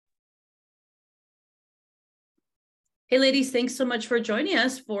Hey, ladies, thanks so much for joining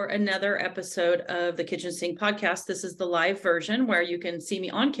us for another episode of the Kitchen Sink podcast. This is the live version where you can see me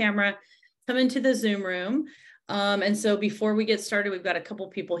on camera, come into the Zoom room. And so before we get started, we've got a couple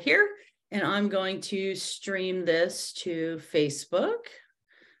people here, and I'm going to stream this to Facebook.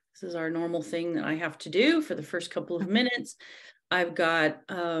 This is our normal thing that I have to do for the first couple of minutes. I've got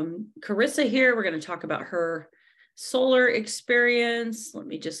Carisa here. We're going to talk about her solar experience. Let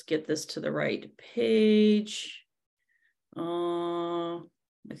me just get this to the right page.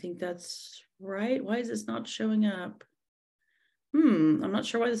 I think that's right. Why is this not showing up? I'm not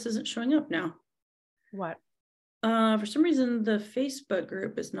sure why this isn't showing up now. What? For some reason, the Facebook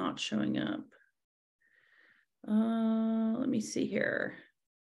group is not showing up. Let me see here.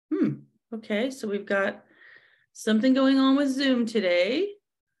 Okay, so we've got something going on with Zoom today.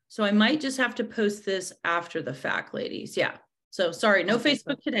 So I might just have to post this after the fact, ladies. Yeah. So sorry, no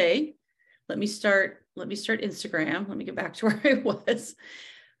Facebook today. Let me start Instagram. Let me get back to where I was.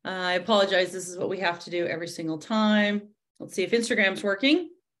 I apologize. This is what we have to do every single time. Let's see if Instagram's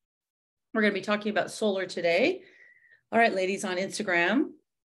working. We're going to be talking about solar today. All right, ladies on Instagram.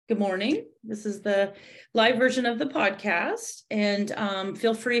 Good morning. This is the live version of the podcast. And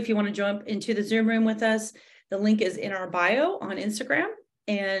feel free if you want to jump into the Zoom room with us. The link is in our bio on Instagram.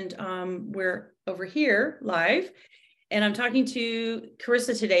 And we're over here live. And I'm talking to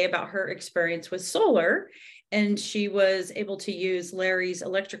Carisa today about her experience with solar. And she was able to use Larry's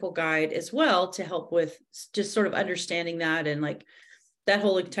electrical guide as well to help with just sort of understanding that and like that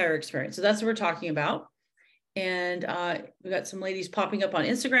whole entire experience. So that's what we're talking about. And we've got some ladies popping up on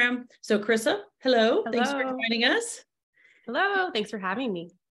Instagram. So Carisa, hello. Thanks for joining us. Hello. Thanks for having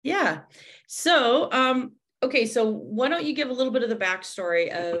me. Yeah. So, okay. So why don't you give a little bit of the backstory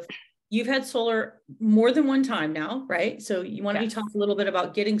of you've had solar more than one time now, right? So you want to talk a little bit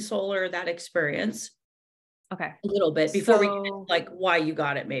about getting solar, that experience. Okay. A little bit before we get into like why you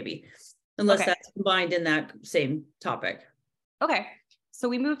got it, maybe, unless that's combined in that same topic. Okay. So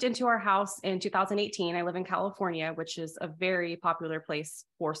we moved into our house in 2018. I live in California, which is a very popular place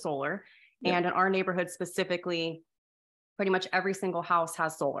for solar. Yep. And in our neighborhood specifically, pretty much every single house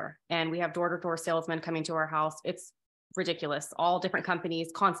has solar. And we have door-to-door salesmen coming to our house. It's ridiculous. All different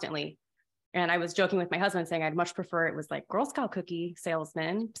companies constantly. And I was joking with my husband saying I'd much prefer it was like Girl Scout cookie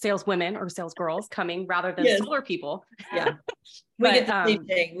salesmen, saleswomen or sales girls coming rather than solar people. Yeah. We get the same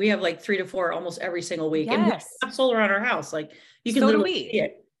thing. We have like 3 to 4 almost every single week. Yes. And we have solar on our house. Like you can literally see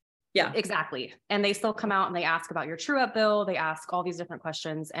it. Yeah, exactly. And they still come out and they ask about your true up bill. They ask all these different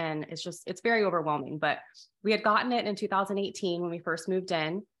questions and it's very overwhelming, but we had gotten it in 2018 when we first moved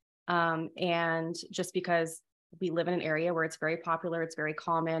in. And just because we live in an area where it's very popular, it's very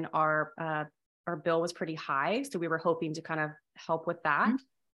common. Our bill was pretty high. So we were hoping to kind of help with that.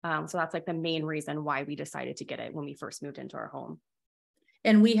 So that's like the main reason why we decided to get it when we first moved into our home.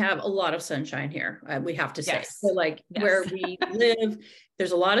 And we have a lot of sunshine here, we have to say. Yes. So like where we live,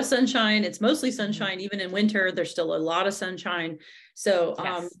 there's a lot of sunshine. It's mostly sunshine. Even in winter, there's still a lot of sunshine. So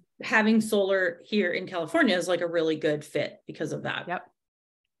having solar here in California is like a really good fit because of that.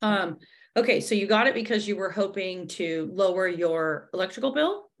 Yep. Okay, so you got it because you were hoping to lower your electrical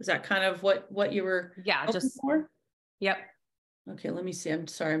bill? Is that kind of what you were hoping for? Yep. Okay, let me see. I'm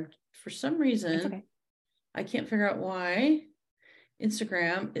sorry. For some reason, I can't figure out why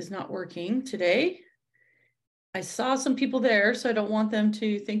Instagram is not working today. I saw some people there, so I don't want them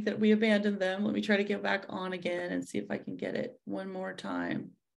to think that we abandoned them. Let me try to get back on again and see if I can get it one more time.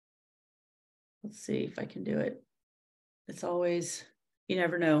 Let's see if I can do it. It's always, you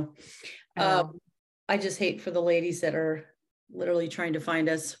never know. I just hate for the ladies that are literally trying to find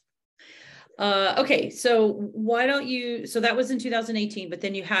us. Okay, so why don't you, so that was in 2018, but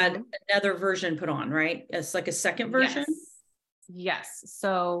then you had another version put on, right? It's like a second version? Yes.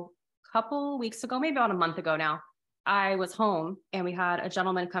 So a couple weeks ago, maybe about a month ago now, I was home and we had a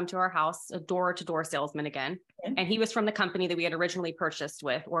gentleman come to our house, a door-to-door salesman again. And he was from the company that we had originally purchased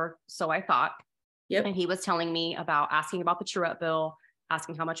with, or so I thought. Yep. And he was telling me asking about the true-up bill,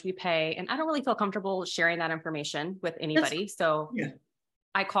 asking how much we pay. And I don't really feel comfortable sharing that information with anybody. So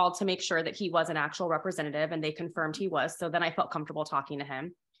I called to make sure that he was an actual representative and they confirmed he was. So then I felt comfortable talking to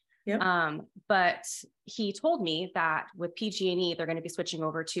him. Yep. But he told me that with PG&E, they're going to be switching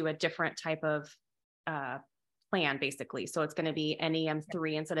over to a different type of plan, basically. So it's going to be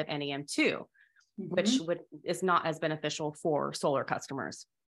NEM3 instead of NEM2, which is not as beneficial for solar customers.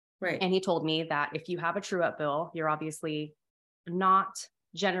 Right. And he told me that if you have a true up bill, you're obviously not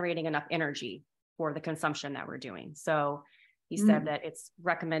generating enough energy for the consumption that we're doing. So He said that it's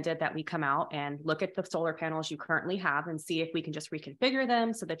recommended that we come out and look at the solar panels you currently have and see if we can just reconfigure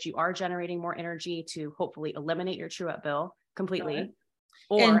them so that you are generating more energy to hopefully eliminate your true up bill completely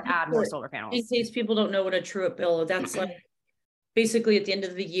or add more solar panels. In case people don't know what a true up bill, that's like basically at the end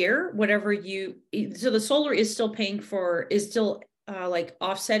of the year, whatever so the solar is still like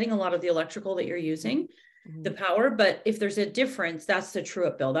offsetting a lot of the electrical that you're using, the power, but if there's a difference, that's the true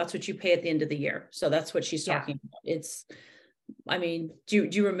up bill. That's what you pay at the end of the year. So that's what she's talking about. I mean, do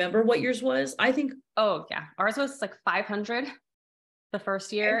you remember what yours was? I think. Oh yeah. Ours was like 500 the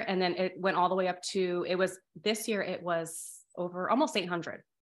first year. And then it went all the way up to, this year it was over almost 800.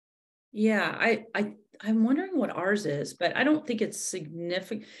 Yeah. I'm wondering what ours is, but I don't think it's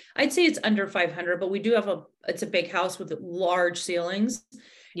significant. I'd say it's under 500, but we do have it's a big house with large ceilings.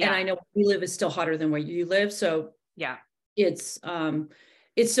 Yeah. And I know where we live is still hotter than where you live. So yeah, it's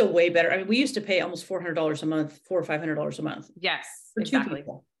still way better. I mean, we used to pay almost $400 a month, $400 or $500 a month. Yes, for exactly. 2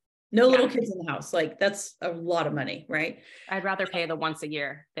 people. No little kids in the house. Like that's a lot of money, right? I'd rather pay the once a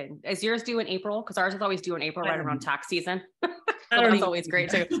year thing. Is yours due in April? Because ours is always due in April, right around tax season. So that's always great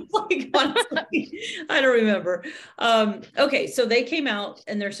too. Like, honestly, I don't remember. Okay, so they came out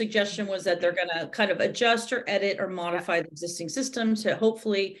and their suggestion was that they're going to kind of adjust or edit or modify the existing system to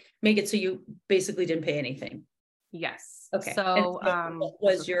hopefully make it so you basically didn't pay anything. Yes. Okay. So what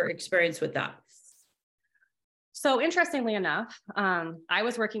was your experience with that? So interestingly enough, I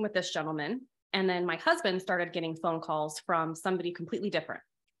was working with this gentleman, and then my husband started getting phone calls from somebody completely different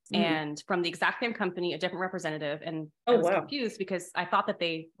and from the exact same company, a different representative. And I was confused because I thought that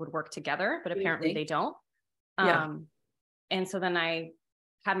they would work together, but apparently they don't. And so then I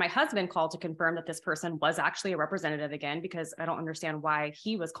had my husband call to confirm that this person was actually a representative again, because I don't understand why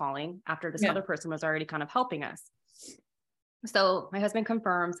he was calling after this other person was already kind of helping us. So my husband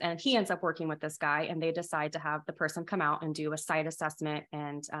confirms, and he ends up working with this guy, and they decide to have the person come out and do a site assessment.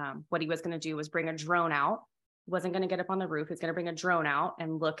 And what he was going to do was bring a drone out. Wasn't going to get up on the roof. He's going to bring a drone out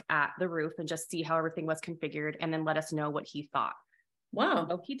and look at the roof and just see how everything was configured, and then let us know what he thought. Wow.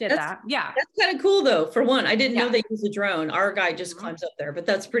 So he did that. Yeah. That's kind of cool though. For one, I didn't know they use a drone. Our guy just climbs up there, but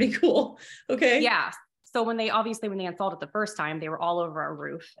that's pretty cool. Okay. Yeah. So when they installed it the first time, they were all over our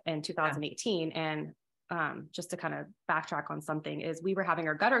roof in 2018. And just to kind of backtrack on something, is we were having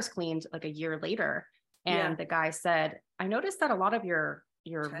our gutters cleaned like a year later. And the guy said, I noticed that a lot of your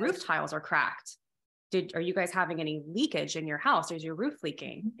roof tiles are cracked. Are you guys having any leakage in your house? Is your roof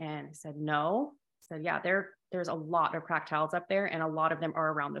leaking? And I said, no. I said, yeah, there's a lot of cracked tiles up there, and a lot of them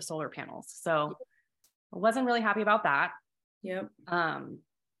are around the solar panels. So I wasn't really happy about that. Yep.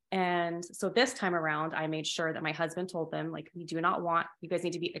 And so this time around, I made sure that my husband told them, like, you guys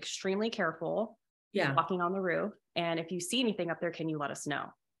need to be extremely careful walking on the roof. And if you see anything up there, can you let us know?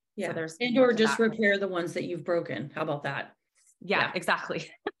 Yeah. So or just repair the ones that you've broken. How about that? Yeah. Exactly.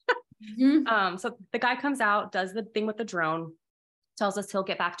 So the guy comes out, does the thing with the drone, tells us he'll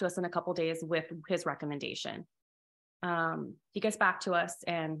get back to us in a couple of days with his recommendation. He gets back to us,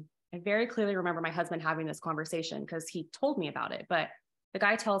 and I very clearly remember my husband having this conversation because he told me about it. But the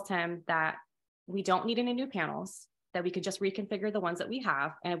guy tells him that we don't need any new panels, that we could just reconfigure the ones that we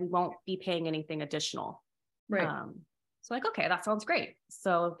have, and we won't be paying anything additional. Right. So like, okay, that sounds great.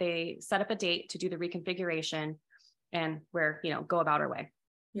 So they set up a date to do the reconfiguration, and we're, go about our way.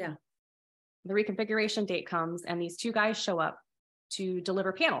 Yeah. The reconfiguration date comes, and these two guys show up to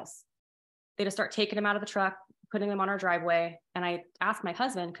deliver panels. They just start taking them out of the truck, putting them on our driveway. And I asked my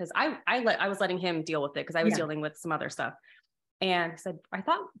husband, because I was letting him deal with it because I was dealing with some other stuff. And I said, I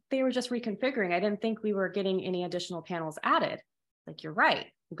thought they were just reconfiguring. I didn't think we were getting any additional panels added. Like, you're right.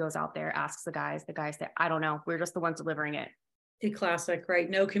 He goes out there, asks the guys. The guys say, I don't know. We're just the ones delivering it. A classic, right?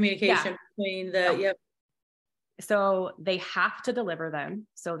 No communication between the, So they have to deliver them.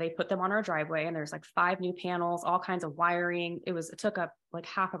 So they put them on our driveway, and there's like 5 new panels, all kinds of wiring. It took up like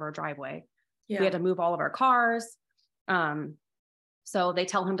half of our driveway. Yeah. We had to move all of our cars. So they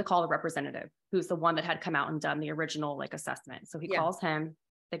tell him to call the representative, who's the one that had come out and done the original assessment. So he calls him.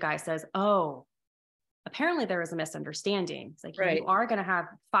 The guy says, oh, apparently there was a misunderstanding. It's like, you are going to have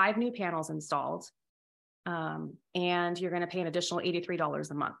 5 new panels installed. And you're going to pay an additional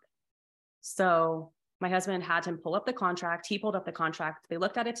 $83 a month. So my husband had him pull up the contract. He pulled up the contract. They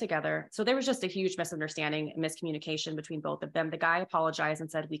looked at it together. So there was just a huge misunderstanding and miscommunication between both of them. The guy apologized and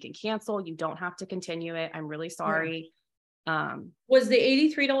said, we can cancel. You don't have to continue it. I'm really sorry. Was the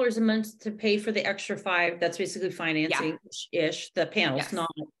 $83 a month to pay for the extra 5? That's basically financing-ish, the panels, not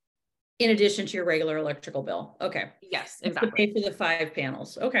in addition to your regular electrical bill. Okay. Yes, exactly. To pay for the 5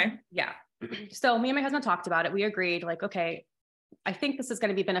 panels. Okay. Yeah. So me and my husband talked about it. We agreed, like, okay, I think this is going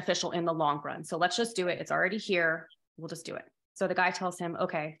to be beneficial in the long run. So let's just do it. It's already here. We'll just do it. So the guy tells him,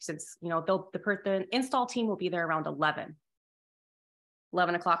 okay, since, the install team will be there around 11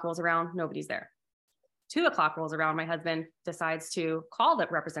 o'clock rolls around, nobody's there. 2 o'clock rolls around, my husband decides to call the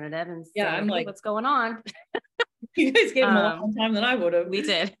representative and say, I'm hey, like, what's going on? You guys gave him a lot more time than I would have. We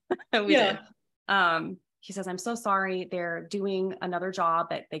did. We did. He says, I'm so sorry. They're doing another job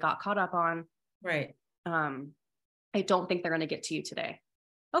that they got caught up on. Right. I don't think they're going to get to you today.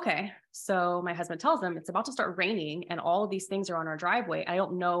 Okay. So my husband tells them it's about to start raining and all of these things are on our driveway. I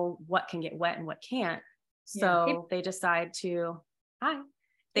don't know what can get wet and what can't. So they decide to,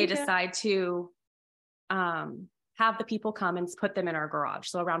 have the people come and put them in our garage.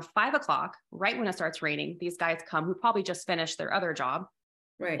 So around 5 o'clock, right when it starts raining, these guys come who probably just finished their other job.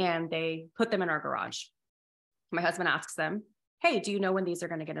 Right. And they put them in our garage. My husband asks them, hey, do you know when these are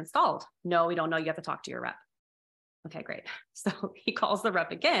going to get installed? No, we don't know. You have to talk to your rep. Okay, great. So he calls the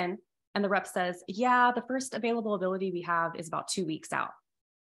rep again and the rep says, yeah, the first available ability we have is about 2 weeks out.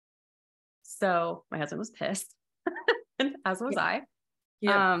 So my husband was pissed, as was I.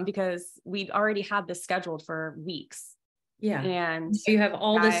 Because we'd already had this scheduled for weeks. Yeah. And so you have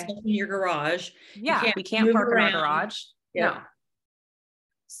all this stuff in your garage. Yeah. We can't park in our garage. No.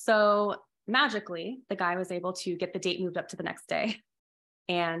 So magically, the guy was able to get the date moved up to the next day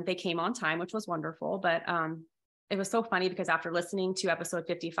and they came on time, which was wonderful. But it was so funny because after listening to episode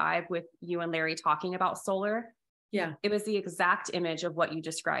 55 with you and Larry talking about solar, it was the exact image of what you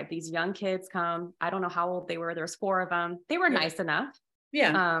described. These young kids come, I don't know how old they were. There's 4 of them. They were nice enough.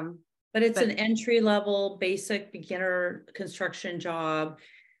 But it's an entry level, basic beginner construction job.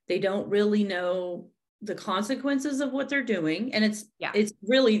 They don't really know the consequences of what they're doing. And it's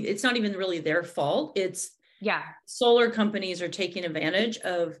not even really their fault. It's solar companies are taking advantage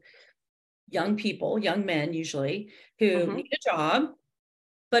of young people, young men, usually who need a job,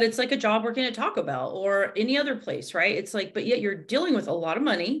 but it's like a job working at Taco Bell or any other place, right? It's like, but yet you're dealing with a lot of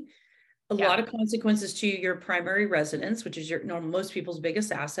money, a lot of consequences to your primary residence, which is most people's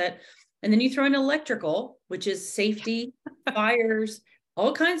biggest asset. And then you throw in electrical, which is safety, fires,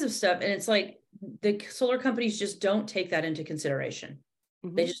 all kinds of stuff. And it's like the solar companies just don't take that into consideration.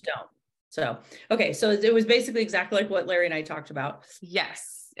 They just don't. So, okay. So it was basically exactly like what Larry and I talked about.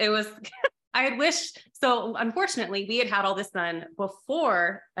 Yes, it was. I had wished. So unfortunately we had all this done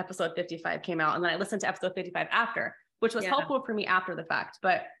before episode 55 came out. And then I listened to episode 55 after, which was helpful for me after the fact.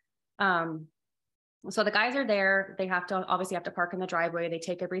 But so the guys are there. They obviously have to park in the driveway. They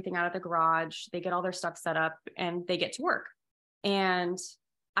take everything out of the garage. They get all their stuff set up and they get to work. And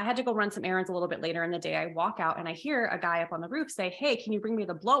I had to go run some errands a little bit later in the day. I walk out and I hear a guy up on the roof say, hey, can you bring me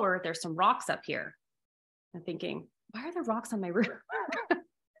the blower? There's some rocks up here. I'm thinking, why are there rocks on my roof?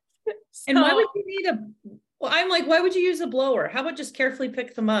 And why would you need I'm like, why would you use a blower? How about just carefully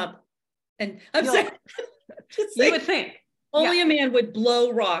pick them up? And I'm saying, you would think. Only a man would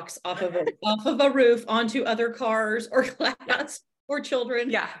blow rocks off of a roof onto other cars or glass or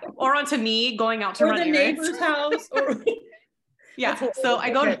children. Or onto me going out to run errands. Neighbor's house. So I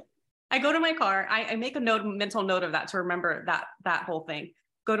go to my car. I make a mental note of that to remember that whole thing.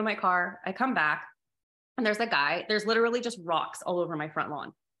 Go to my car. I come back and there's literally just rocks all over my front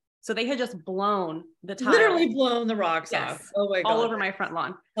lawn. So they had just blown the tile. Literally blown the rocks off. Oh my God. All over my front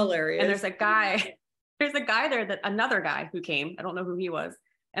lawn. Hilarious. And there's a guy there another guy who came, I don't know who he was,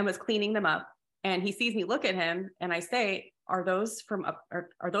 and was cleaning them up. And he sees me look at him and I say, are those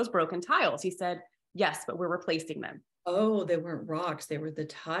broken tiles? He said, yes, but we're replacing them. Oh, they weren't rocks. They were the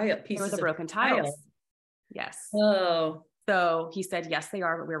pieces. They were the broken tiles. Yes. Oh. So he said, yes, they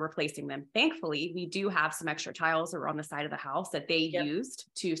are, but we're replacing them. Thankfully, we do have some extra tiles that were on the side of the house that they used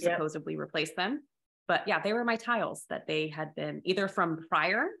to supposedly replace them. But they were my tiles that they had been either from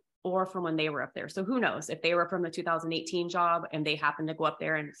prior or from when they were up there. So who knows if they were from the 2018 job and they happened to go up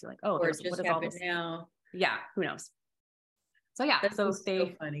there and it's like, oh, what is all this now? Yeah, who knows? So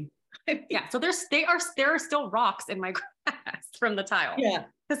so funny. So there are still rocks in my grass from the tile. Yeah,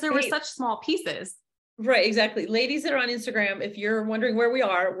 because there were such small pieces. Right, exactly. Ladies that are on Instagram, if you're wondering where we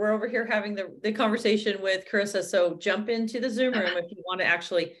are, we're over here having the conversation with Carisa. So jump into the Zoom room if you want to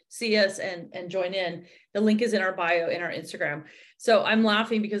actually see us and join in. The link is in our bio in our Instagram. So I'm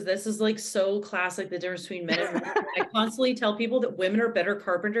laughing because this is like so classic, the difference between men and women. I constantly tell people that women are better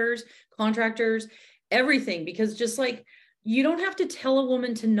carpenters, contractors, everything, because just like, you don't have to tell a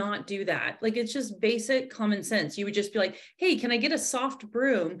woman to not do that. Like, it's just basic common sense. You would just be like, hey, can I get a soft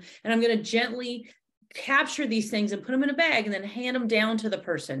broom? And I'm going to gently capture these things and put them in a bag and then hand them down to the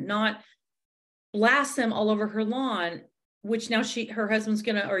person, not blast them all over her lawn, which now her husband's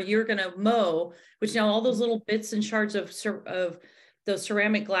you're gonna mow, which now all those little bits and shards of those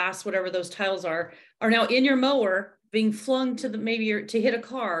ceramic glass, whatever those tiles are now in your mower, being flung to the, maybe or to hit a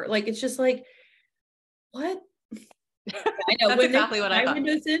car. Like, it's just like, what? I know. That's When exactly they what put I my thought.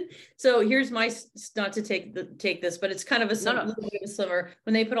 windows in. So here's my, not to take this, but it's kind of a No, no. little bit of a slimmer.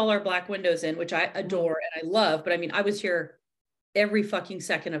 When they put all our black windows in, which I adore and I love, but I mean, I was here every fucking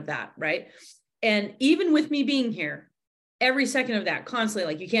second of that, right? And even with me being here, every second of that,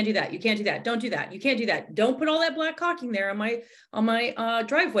 constantly, like, you can't do that, you can't do that, don't do that, you can't do that, don't put all that black caulking there on my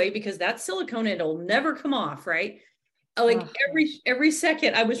driveway, because that's silicone, it'll never come off, right? Like, every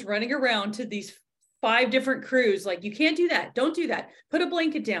second I was running around to these 5 different crews, like, you can't do that, don't do that, put a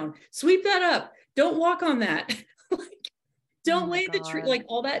blanket down, sweep that up, don't walk on that. Like, don't lay the tree, like,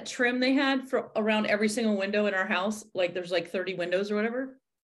 all that trim they had for around every single window in our house, like there's like 30 windows or whatever.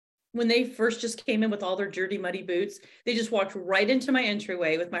 When they first just came in with all their dirty, muddy boots, they just walked right into my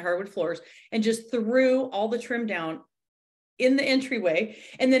entryway with my hardwood floors and just threw all the trim down in the entryway.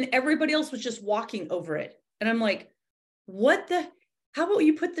 And then everybody else was just walking over it. And I'm like, what the, how about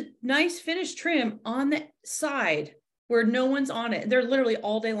you put the nice finished trim on the side where no one's on it? They're literally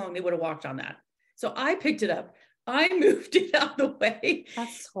all day long, they would have walked on that. So I picked it up. I moved it out of the way.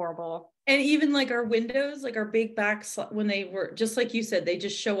 That's horrible. And even like our windows, like our big backs, when they were, just like you said, they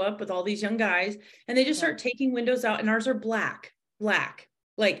just show up with all these young guys and they just start taking windows out, and ours are black,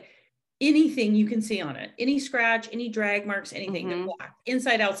 like anything you can see on it, any scratch, any drag marks, anything, they're black,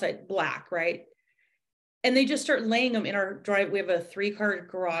 inside, outside, black, right? And they just start laying them in our drive. We have a 3-car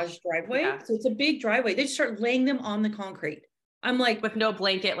garage driveway. So it's a big driveway. They just start laying them on the concrete. I'm like, with no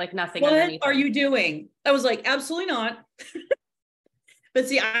blanket, like nothing what underneath. are you doing? I was like, absolutely not. But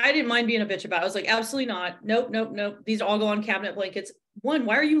see, I didn't mind being a bitch about it. I was like, absolutely not. Nope, nope, nope. These all go on cabinet blankets. One,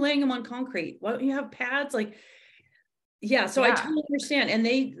 why are you laying them on concrete? Why don't you have pads? Like, yeah. So I totally understand. And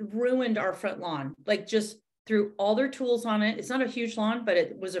they ruined our front lawn, like, just threw all their tools on it. It's not a huge lawn, but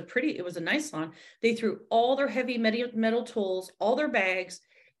it was a nice lawn. They threw all their heavy metal tools, all their bags,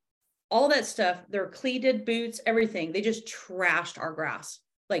 all that stuff, their cleated boots, everything. They just trashed our grass.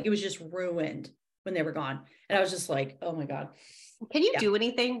 Like, it was just ruined when they were gone. And I was just like, oh my God. Can you do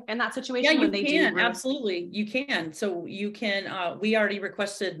anything in that situation? Yeah, when they can. do Absolutely. You can. So you can, we already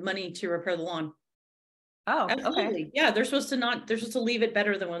requested money to repair the lawn. Oh, absolutely. okay. Yeah. They're supposed to leave it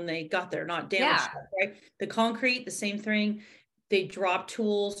better than when they got there, not damaged. Right. The concrete, the same thing. They dropped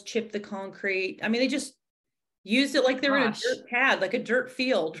tools, chipped the concrete. I mean, they just used it like they were in a dirt pad, like a dirt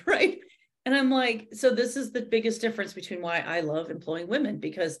field. Right. And I'm like, so this is the biggest difference between why I love employing women,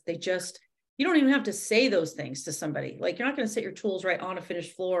 because you don't even have to say those things to somebody. Like, you're not going to set your tools right on a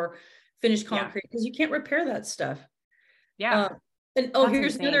finished floor, finished concrete, because you can't repair that stuff. Yeah. And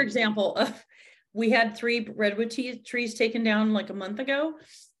here's another example of, we had 3 redwood trees taken down like a month ago.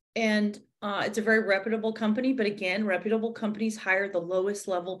 And it's a very reputable company, but again, reputable companies hire the lowest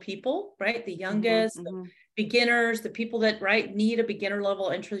level people, right? The youngest, the beginners, the people that, right, need a beginner level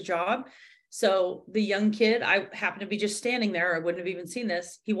entry job. So the young kid, I happened to be just standing there, I wouldn't have even seen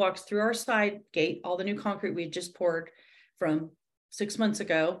this. He walks through our side gate, all the new concrete we had just poured from 6 months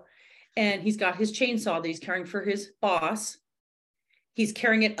ago. And he's got his chainsaw that he's carrying for his boss. He's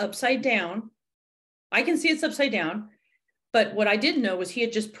carrying it upside down. I can see it's upside down. But what I didn't know was he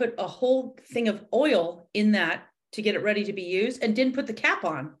had just put a whole thing of oil in that to get it ready to be used, and didn't put the cap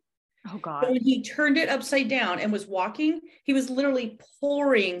on. Oh God. So when he turned it upside down and was walking, he was literally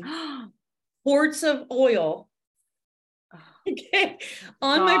pouring quarts of oil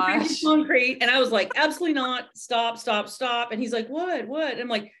on my previous concrete. And I was like, absolutely not. Stop. And he's like, what? And I'm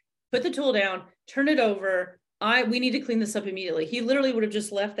like, put the tool down, turn it over. We need to clean this up immediately. He literally would have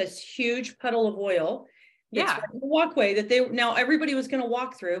just left this huge puddle of oil. The walkway that now everybody was going to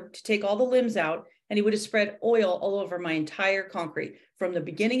walk through to take all the limbs out. And he would have spread oil all over my entire concrete, from the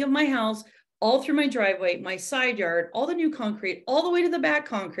beginning of my house, all through my driveway, my side yard, all the new concrete, all the way to the back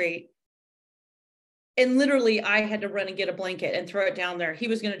concrete. And literally I had to run and get a blanket and throw it down there. He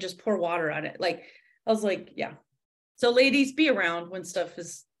was going to just pour water on it. Like, I was like, yeah. So ladies, be around when stuff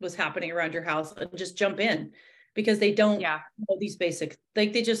was happening around your house, and just jump in, because they don't know these basic,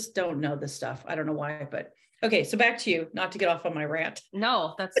 like, they just don't know this stuff. I don't know why, but okay. So back to you, not to get off on my rant.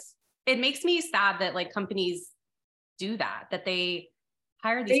 No, it makes me sad that like companies do that they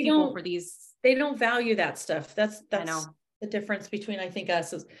hire these people for these. They don't value that stuff. That's I know. The difference between, I think,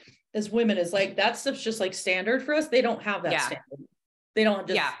 us as women, is like, that stuff's just like standard for us. They don't have that standard. They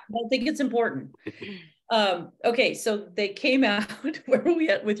don't I don't think it's important. Okay. So they came out, where were we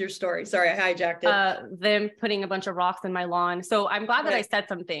at with your story? Sorry, I hijacked it. Them putting a bunch of rocks in my lawn. So I'm glad that I said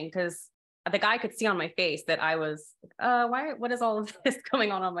something, because the guy could see on my face that I was, what is all of this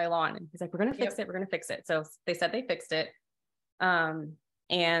going on my lawn? And he's like, we're going to fix it. We're going to fix it. So they said they fixed it.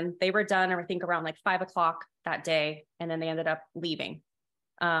 and they were done, I think around like 5 o'clock that day. And then they ended up leaving.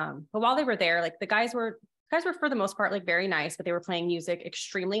 But while they were there, like the guys were for the most part, like very nice, but they were playing music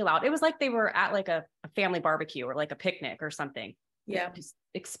extremely loud. It was like they were at like a family barbecue or like a picnic or something. Yeah. Just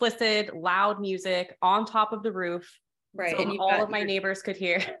explicit, loud music on top of the roof. Right. So And all of my neighbors could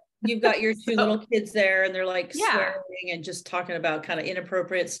hear. You've got your two little kids there, and they're like Yeah. swearing and just talking about kind of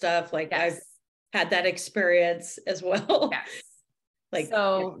inappropriate stuff. Like Yes. I've had that experience as well. Yes. Like,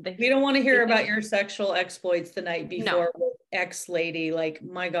 so we don't want to hear about your sexual exploits the night before No. with ex lady. Like,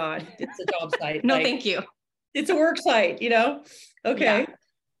 my God, it's a job site. No, like, thank you. It's a work site, you know? Okay. Yeah.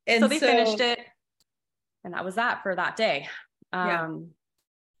 And so they finished it, and that was that for that day. And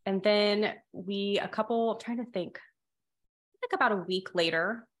then I'm trying to think, like about a week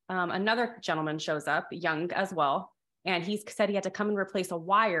later, another gentleman shows up, young as well. And he said he had to come and replace a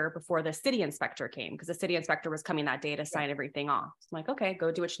wire before the city inspector came, because the city inspector was coming that day to sign everything off. So I'm like, okay,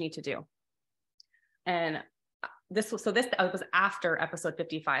 go do what you need to do. And this was after episode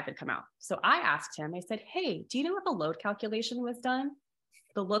 55 had come out. So I asked him, I said, hey, do you know if a load calculation was done?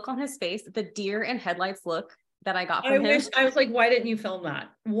 The look on his face, the deer in headlights look that I got from him. I was like, why didn't you film that?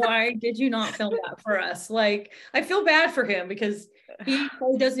 Why did you not film that for us? Like, I feel bad for him because he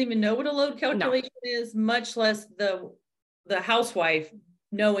probably doesn't even know what a load calculation is, much less the housewife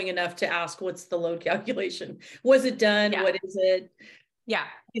knowing enough to ask, what's the load calculation? Was it done? Yeah. What is it? Yeah.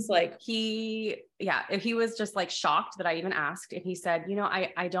 He's like, he was just like shocked that I even asked. And he said,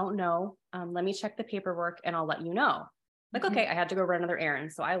 I don't know. Let me check the paperwork and I'll let you know. Like, okay, I had to go run another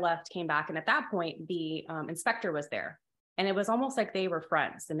errand. So I left, came back. And at that point, the inspector was there. And it was almost like they were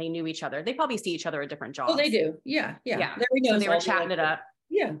friends and they knew each other. They probably see each other at different jobs. Oh, they do. Yeah. So they were chatting it up.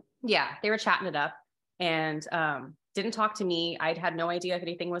 Yeah. Yeah. They were chatting it up and didn't talk to me. I'd had no idea if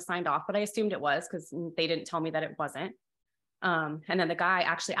anything was signed off, but I assumed it was because they didn't tell me that it wasn't. And then the guy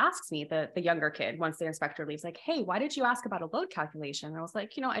actually asks me, the younger kid, once the inspector leaves, like, hey, why did you ask about a load calculation? And I was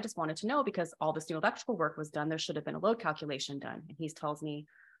like, I just wanted to know because all this new electrical work was done. There should have been a load calculation done. And he tells me,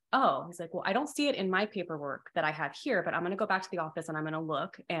 oh, he's like, well, I don't see it in my paperwork that I have here, but I'm going to go back to the office and I'm going to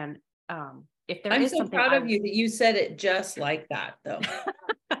look. And if there I'm is so something proud of you that you said it just like that, though.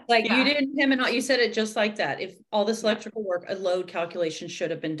 Like you didn't him and all, you said it just like that. If all this electrical work, a load calculation should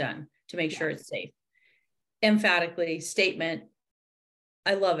have been done to make sure it's safe. Emphatically statement.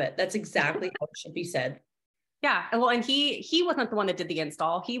 I love it. That's exactly how it should be said. Yeah. Well, and he wasn't the one that did the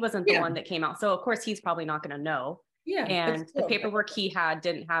install. He wasn't the one that came out. So of course he's probably not going to know. Yeah. And the paperwork he had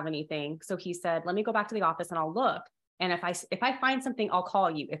didn't have anything. So he said, let me go back to the office and I'll look. And if I find something, I'll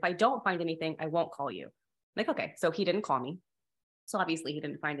call you. If I don't find anything, I won't call you. Like, okay. So he didn't call me. So obviously he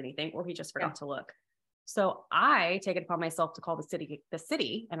didn't find anything, or he just forgot to look. So I take it upon myself to call the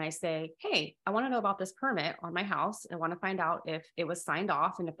city and I say, hey, I want to know about this permit on my house. I want to find out if it was signed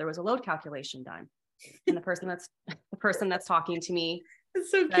off and if there was a load calculation done. And the person that's talking to me.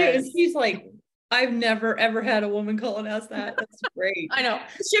 It's so cute. He's like, I've never, ever had a woman call and ask that. That's great. I know.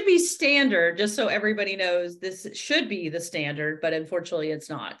 It should be standard, just so everybody knows this should be the standard, but unfortunately it's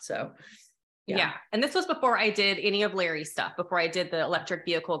not. So yeah. And this was before I did any of Larry's stuff, before I did the electric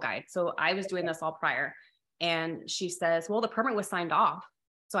vehicle guide. So I was doing this all prior. And she says, well, the permit was signed off.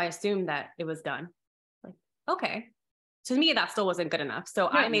 So I assumed that it was done. Like, okay. To me, that still wasn't good enough. So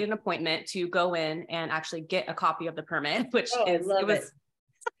I made an appointment to go in and actually get a copy of the permit, which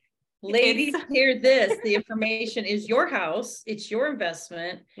ladies, hear this. The information is your house. It's your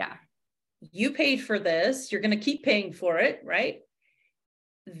investment. Yeah. You paid for this. You're going to keep paying for it, right?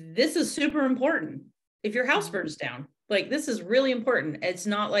 This is super important. If your house burns down, like this is really important. It's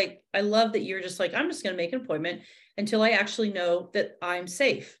not like, I love that you're just like, I'm just going to make an appointment until I actually know that I'm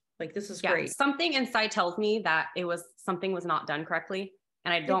safe. Like, this is great. Something inside tells me that something was not done correctly.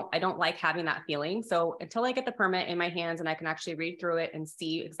 And I don't like having that feeling. So until I get the permit in my hands and I can actually read through it and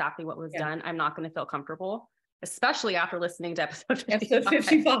see exactly what was done, I'm not going to feel comfortable, especially after listening to episode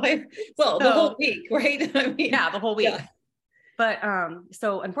 55. Well, the whole week, right? I mean, the whole week. Yeah. But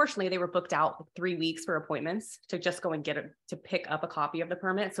so unfortunately they were booked out 3 weeks for appointments to just go and to pick up a copy of the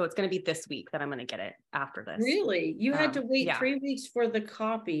permit. So it's going to be this week that I'm going to get it after this. Really? You had to wait 3 weeks for the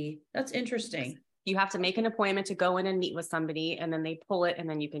copy. That's interesting. You have to make an appointment to go in and meet with somebody, and then they pull it and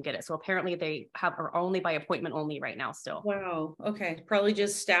then you can get it. So apparently they are only by appointment only right now still. Wow. Okay. Probably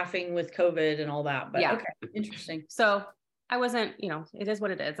just staffing with COVID and all that, but okay. Interesting. So I wasn't, it is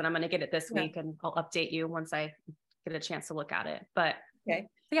what it is. And I'm going to get it this week and I'll update you once I get a chance to look at it. But so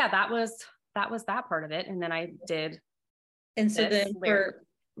that was that part of it. And then I did. And so then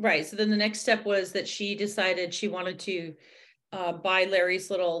so then the next step was that she decided she wanted to buy Larry's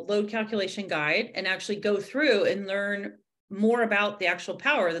little load calculation guide and actually go through and learn more about the actual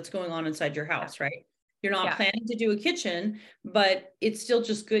power that's going on inside your house, right? You're not planning to do a kitchen, but it's still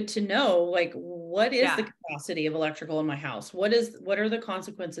just good to know, like, what is the capacity of electrical in my house? What are the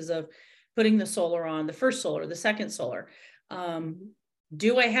consequences of putting the solar on, the first solar, the second solar?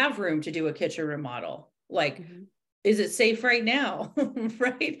 Do I have room to do a kitchen remodel? Like, is it safe right now?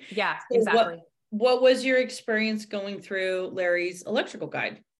 Right? Yeah, So exactly. What was your experience going through Larry's electrical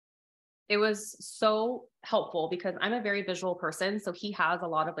guide? It was so helpful because I'm a very visual person. So he has a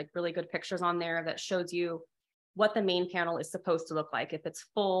lot of like really good pictures on there that shows you what the main panel is supposed to look like, if it's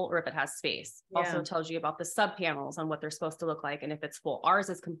full or if it has space. Also tells you about the sub panels and what they're supposed to look like and if it's full. Ours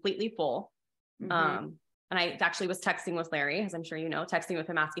is completely full. And I actually was texting with Larry, as I'm sure you know, texting with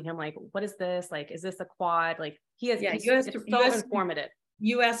him, asking him like, what is this? Like, is this a quad? Like it's so informative.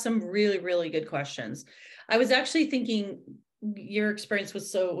 You asked some really, really good questions. I was actually thinking your experience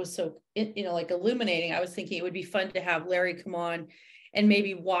was so, like illuminating. I was thinking it would be fun to have Larry come on and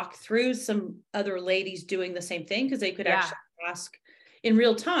maybe walk through some other ladies doing the same thing, because they could actually ask in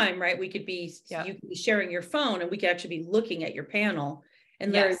real time, right? You could be sharing your phone and we could actually be looking at your panel,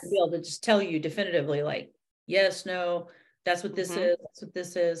 and Larry would be able to just tell you definitively, like, yes, no, that's what this is. That's what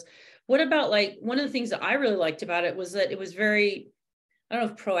this is. What about, like, one of the things that I really liked about it was that it was very, I don't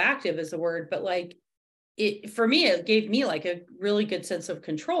know if proactive is the word, but like for me, it gave me like a really good sense of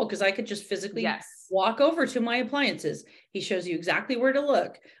control, because I could just physically walk over to my appliances. He shows you exactly where to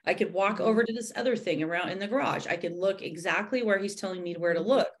look. I could walk over to this other thing around in the garage. I could look exactly where he's telling me where to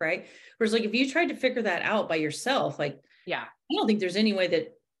look, right? Whereas like if you tried to figure that out by yourself, like, I don't think there's any way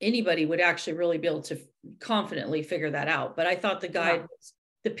that anybody would actually really be able to confidently figure that out. But I thought the guide,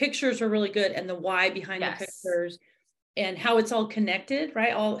 the pictures were really good, and the why behind the pictures, and how it's all connected,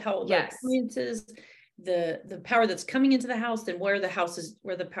 right? How the appliances, the power that's coming into the house, and where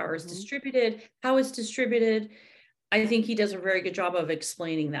the power is distributed, how it's distributed. I think he does a very good job of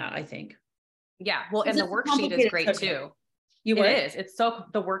explaining that, I think. Yeah. Well, and the worksheet is great too. It's so,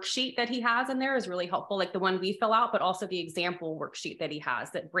 the worksheet that he has in there is really helpful. Like the one we fill out, but also the example worksheet that he has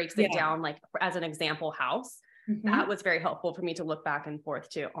that breaks it down, like as an example house. That was very helpful for me to look back and forth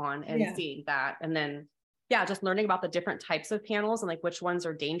to on and seeing that. And then, just learning about the different types of panels and like which ones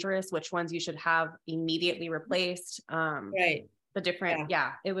are dangerous, which ones you should have immediately replaced. The different,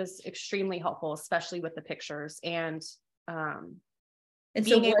 it was extremely helpful, especially with the pictures, and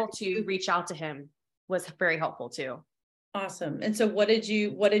being able to reach out to him was very helpful too. Awesome. And so what did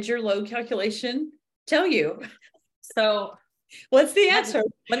your load calculation tell you? So what's the answer?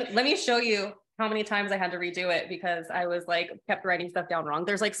 Let me show you how many times I had to redo it, because I was like, kept writing stuff down wrong.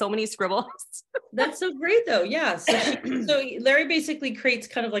 There's like so many scribbles. That's so great though. Yeah. So Larry basically creates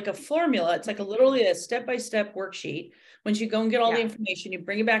kind of like a formula. It's like literally a step-by-step worksheet. Once you go and get all the information, you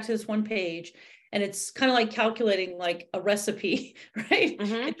bring it back to this one page, and it's kind of like calculating like a recipe, right? It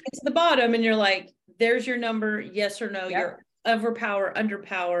gets to the bottom and you're like, there's your number, yes or no, you're overpower,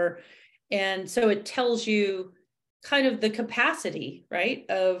 underpower. And so it tells you kind of the capacity, right?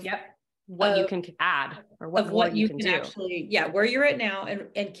 Of what you can add, or what you can do. Actually, where you're at now,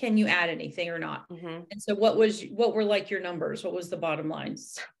 and can you add anything or not? And so what were like your numbers? What was the bottom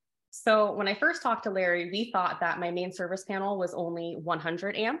lines? So when I first talked to Larry, we thought that my main service panel was only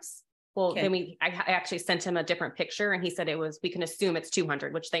 100 amps. Well, then I actually sent him a different picture, and he said we can assume it's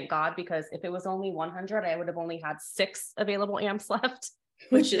 200, which thank God, because if it was only 100, I would have only had 6 available amps left,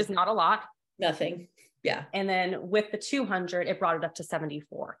 which is not a lot. Nothing. Yeah. And then with the 200, it brought it up to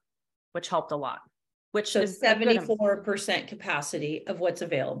 74, which helped a lot, which is 74% capacity of what's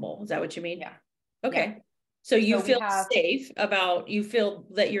available. Is that what you mean? Yeah. Okay. Yeah. So you feel safe about, you feel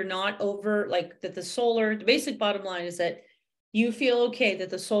that you're not over, like that the basic bottom line is that you feel okay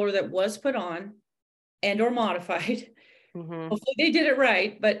that the solar that was put on and or modified, hopefully they did it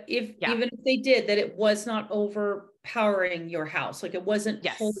right, but even if they did, that it was not overpowering your house, like it wasn't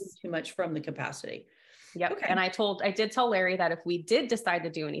holding too much from the capacity. Yep. Okay. And I did tell Larry that if we did decide to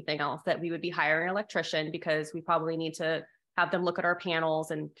do anything else, that we would be hiring an electrician, because we probably need to have them look at our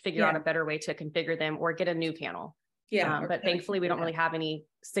panels and figure out a better way to configure them, or get a new panel. But thankfully we don't really have any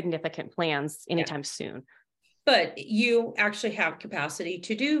significant plans anytime soon. But you actually have capacity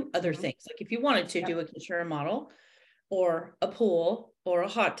to do other things. Like if you wanted to do a kitchen remodel, or a pool, or a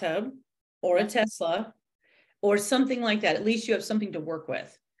hot tub, or a Tesla, or something like that, at least you have something to work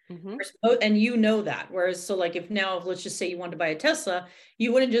with. And you know that. Whereas, so like if let's just say you wanted to buy a Tesla,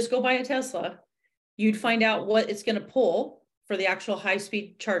 you wouldn't just go buy a Tesla. You'd find out what it's going to pull for the actual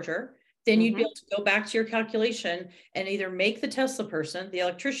high-speed charger. Then you'd be able to go back to your calculation and either make the Tesla person, the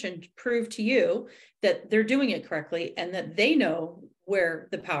electrician, prove to you that they're doing it correctly, and that they know where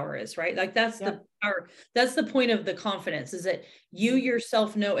the power is, right? Like that's Yep. the power. That's the point of the confidence, is that you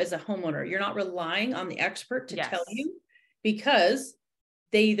yourself know as a homeowner, you're not relying on the expert to tell you, because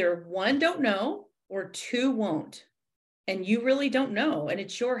they either one, don't know, or two, won't. And you really don't know. And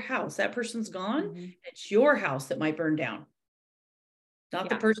it's your house. That person's gone. It's your house that might burn down. Not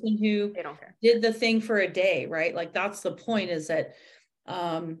the person who They don't care. did the thing for a day, right? Like that's the point, is that,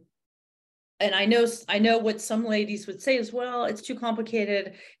 and I know what some ladies would say as well, it's too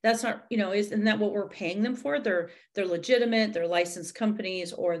complicated. That's not, isn't that what we're paying them for? They're legitimate, they're licensed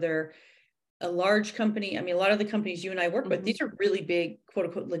companies, or they're a large company. I mean, a lot of the companies you and I work with, these are really big, quote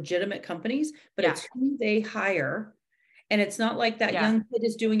unquote, legitimate companies, but it's who they hire. And it's not like that young kid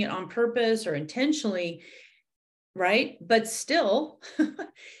is doing it on purpose or intentionally, right? But still,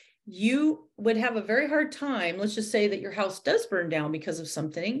 you would have a very hard time. Let's just say that your house does burn down because of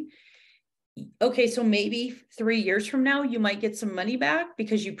something. Okay, so maybe 3 years from now, you might get some money back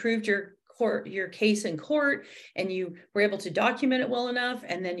because you proved your case in court, and you were able to document it well enough,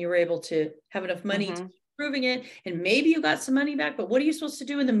 and then you were able to have enough money to keep proving it, and maybe you got some money back. But what are you supposed to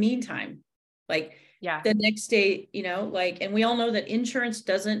do in the meantime? Like the next day, and we all know that insurance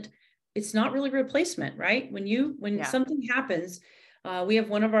it's not really replacement, right? When something happens, we have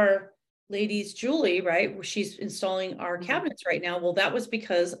one of our ladies, Julie, right, where she's installing our cabinets right now. Well, that was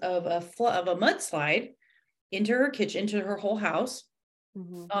because of a mudslide into her kitchen, into her whole house.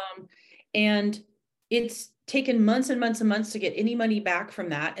 And it's taken months and months and months to get any money back from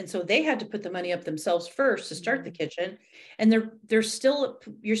that. And so they had to put the money up themselves first to start the kitchen. And you're still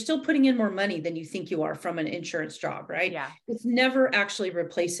putting in more money than you think you are from an insurance job, right? Yeah. It's never actually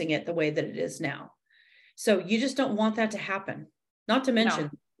replacing it the way that it is now. So you just don't want that to happen. Not to mention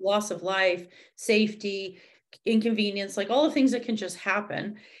loss of life, safety, inconvenience, like all the things that can just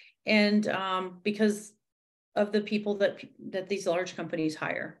happen. And because of the people that these large companies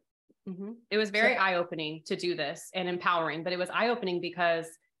hire. It was very eye-opening to do this, and empowering, but it was eye-opening because,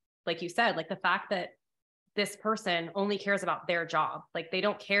 like you said, like the fact that this person only cares about their job. Like they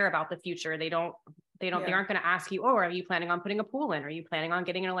don't care about the future. They aren't going to ask you, oh, are you planning on putting a pool in? Are you planning on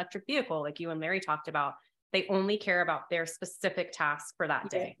getting an electric vehicle? Like you and Mary talked about, they only care about their specific task for that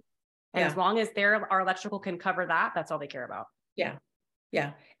day. And as long as our electrical can cover that, that's all they care about. Yeah.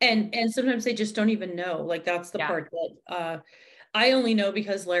 Yeah. And sometimes they just don't even know. Like that's the part that, I only know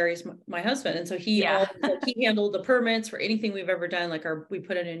because Larry's my husband. And so he handled the permits for anything we've ever done. Like we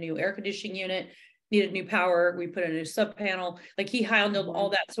put in a new air conditioning unit, needed new power. We put in a new sub panel, like he handled all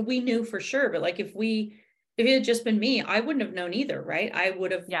that. So we knew for sure. But like, if it had just been me, I wouldn't have known either. Right. I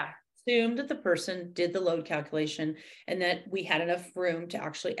would have assumed that the person did the load calculation and that we had enough room to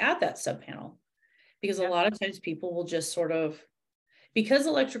actually add that sub panel, because a lot of times people will just sort of, because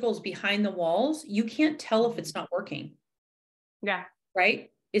electrical is behind the walls, you can't tell if it's not working. Yeah. Right.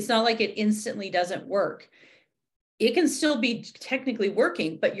 It's not like it instantly doesn't work. It can still be technically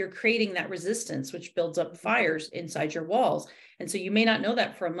working, but you're creating that resistance, which builds up fires inside your walls. And so you may not know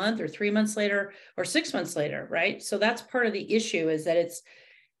that for a month or 3 months later or 6 months later. Right. So that's part of the issue, is that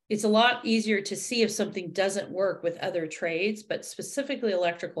it's a lot easier to see if something doesn't work with other trades, but specifically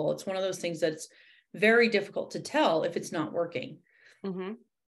electrical. It's one of those things that's very difficult to tell if it's not working.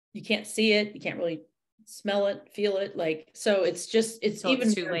 You can't see it. You can't really smell it, feel it, so it's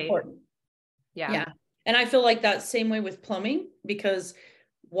even too late. Important. Yeah. And I feel like that same way with plumbing, because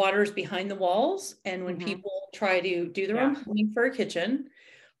water's behind the walls. And when people try to do their own plumbing for a kitchen,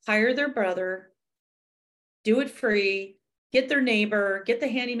 hire their brother, do it free, get their neighbor, get the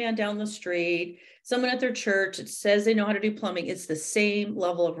handyman down the street, someone at their church that says they know how to do plumbing, it's the same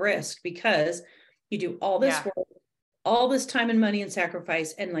level of risk, because you do all this work, all this time and money and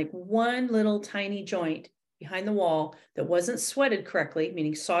sacrifice, and like one little tiny joint behind the wall that wasn't sweated correctly,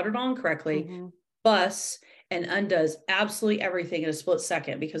 meaning soldered on correctly, busts and undoes absolutely everything in a split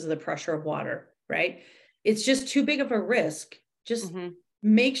second because of the pressure of water, right? It's just too big of a risk. Just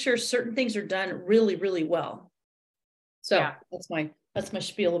make sure certain things are done really, really well. So that's my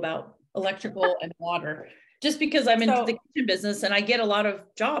spiel about electrical and water, just because I'm into the kitchen business and I get a lot of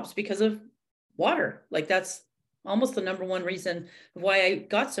jobs because of water. Like that's almost the number one reason why I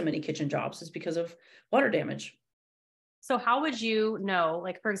got so many kitchen jobs, is because of water damage. So how would you know,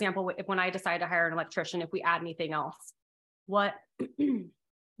 like, for example, when I decide to hire an electrician, if we add anything else, what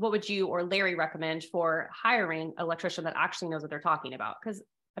would you or Larry recommend for hiring an electrician that actually knows what they're talking about? Because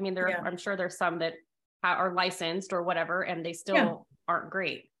I mean, I'm sure there's some that are licensed or whatever, and they still aren't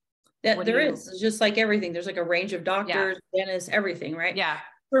great. It's just like everything. There's like a range of doctors, dentists, everything, right? Yeah.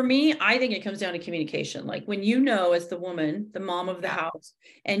 For me, I think it comes down to communication. Like when as the woman, the mom of the house,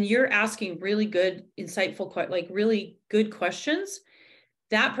 and you're asking really good, insightful, like really good questions,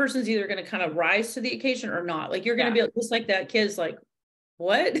 that person's either going to kind of rise to the occasion or not. Like you're going to be just like that kid's like,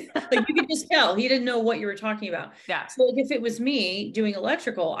 what? Like you could just tell he didn't know what you were talking about. Yeah. So like if it was me doing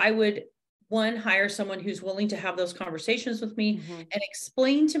electrical, I would hire someone who's willing to have those conversations with me and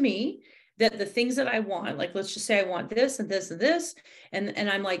explain to me that the things that I want, like, let's just say I want this and this and this. And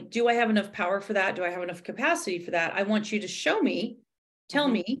I'm like, do I have enough power for that? Do I have enough capacity for that? I want you to show me, tell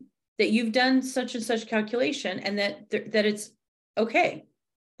me that you've done such and such calculation and that it's okay.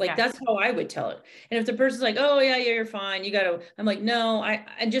 Like that's how I would tell it. And if the person's like, oh yeah, you're fine, you gotta, I'm like, no,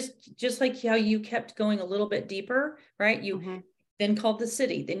 and just like how you kept going a little bit deeper, right? You then called the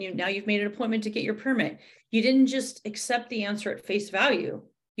city, then now you've made an appointment to get your permit. You didn't just accept the answer at face value.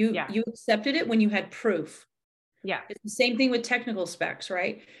 You accepted it when you had proof. Yeah. It's the same thing with technical specs,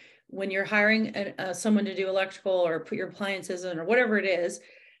 right? When you're hiring someone to do electrical or put your appliances in or whatever it is,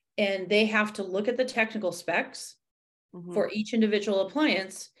 and they have to look at the technical specs for each individual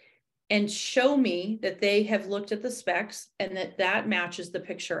appliance and show me that they have looked at the specs and that matches the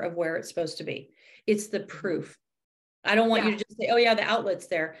picture of where it's supposed to be. It's the proof. I don't want you to just say, oh yeah, the outlet's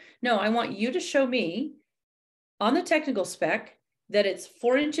there. No, I want you to show me on the technical spec that it's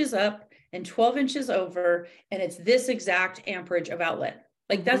 4 inches up and 12 inches over, and it's this exact amperage of outlet.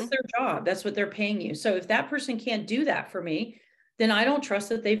 Like that's their job. That's what they're paying you. So if that person can't do that for me, then I don't trust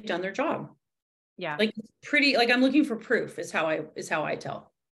that they've done their job. Yeah. Like it's pretty, like I'm looking for proof is how I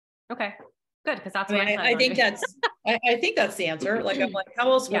tell. Okay, good. Because that's I think that's the answer. Like, I'm like,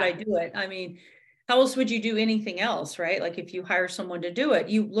 how else would I do it? I mean, how else would you do anything else? Right. Like if you hire someone to do it,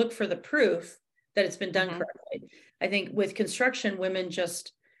 you look for the proof that it's been done correctly. I think with construction, women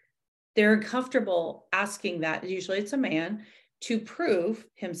they're uncomfortable asking that. Usually it's a man to prove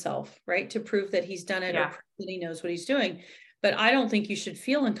himself, right? To prove that he's done it or that he knows what he's doing. But I don't think you should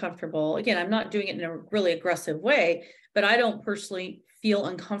feel uncomfortable. Again, I'm not doing it in a really aggressive way, but I don't personally feel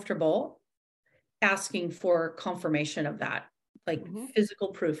uncomfortable asking for confirmation of that, like physical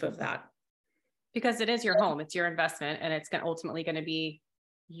proof of that. Because it is your home, it's your investment, and it's ultimately going to be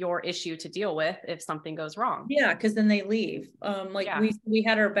your issue to deal with if something goes wrong. Yeah, because then they leave. We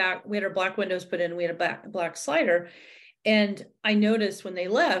had our black windows put in, we had a black slider. And I noticed when they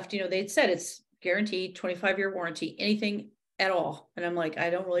left, they'd said it's guaranteed 25-year warranty, anything at all. And I'm like, I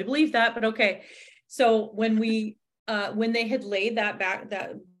don't really believe that, but okay. So when they had laid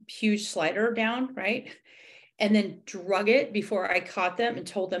that huge slider down, right, and then drug it before I caught them and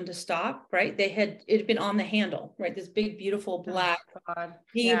told them to stop, right, it had been on the handle, right, this big beautiful black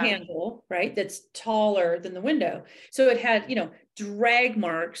handle, right, that's taller than the window. So it had drag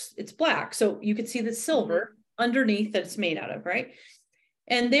marks. It's black, so you could see the silver underneath that it's made out of, right?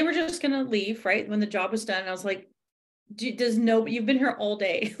 And they were just gonna leave, right, when the job was done. And I was like, you've been here all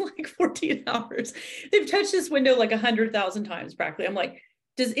day, like 14 hours. They've touched this window like 100,000 times practically. I'm like,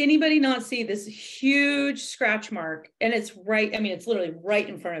 does anybody not see this huge scratch mark? And it's literally right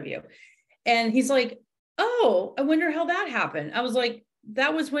in front of you. And he's like, oh, I wonder how that happened. I was like,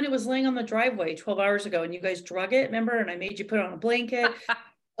 that was when it was laying on the driveway 12 hours ago and you guys drug it, remember? And I made you put on a blanket.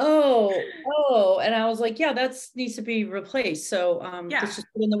 oh. And I was like, yeah, that needs to be replaced. So let's just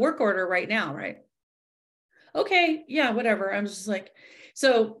put in the work order right now, right? Okay, yeah, whatever. I'm just like,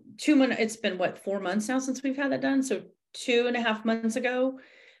 so 2 months, it's been 4 months now since we've had that done. So 2.5 months ago,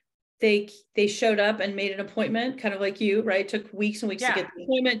 they showed up and made an appointment, kind of like you, right? It took weeks and weeks to get the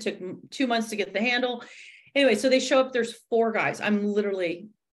appointment, took 2 months to get the handle. Anyway, so they show up, there's 4 guys. I'm literally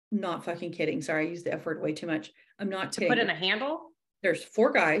not fucking kidding. Sorry, I used the F word way too much. I'm not kidding. To put in a handle? There's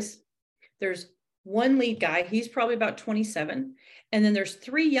 4 guys. There's 1 lead guy. He's probably about 27. And then there's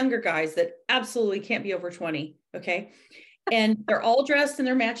 3 younger guys that absolutely can't be over 20. Okay. And they're all dressed in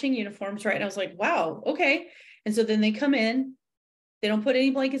their matching uniforms, right? And I was like, wow, okay. And so then they come in, they don't put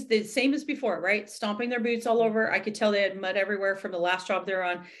any blankets, the same as before, right? Stomping their boots all over. I could tell they had mud everywhere from the last job they're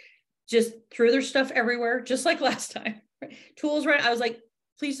on, just threw their stuff everywhere, just like last time. Right? Tools, right? I was like,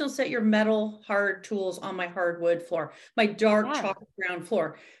 please don't set your metal hard tools on my hardwood floor, my dark chocolate brown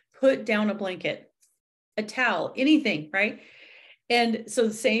floor. Put down a blanket, a towel, anything, right? And so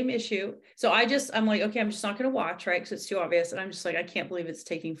the same issue. So I'm like, okay, I'm just not going to watch, right? Because it's too obvious. And I'm just like, I can't believe it's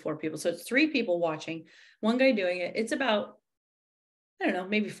taking 4 people. So it's 3 people watching, 1 guy doing it. It's about, I don't know,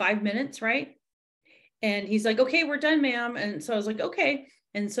 maybe 5 minutes, right? And he's like, okay, we're done, ma'am. And so I was like, okay.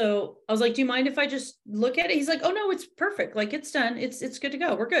 And so I was like, do you mind if I just look at it? He's like, oh no, it's perfect. Like it's done. It's good to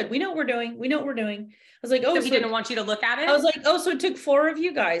go. We're good. We know what we're doing. I was like, oh, so he didn't want you to look at it? I was like, oh, so it took 4 of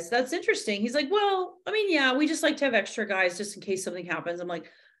you guys. That's interesting. He's like, well, I mean, yeah, we just like to have extra guys just in case something happens. I'm like,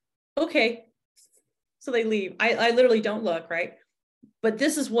 okay. So they leave. I literally don't look, right? But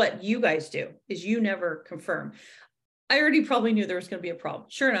this is what you guys do, is you never confirm. I already probably knew there was going to be a problem.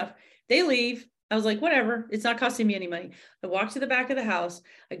 Sure enough, they leave. I was like, whatever, it's not costing me any money. I walk to the back of the house.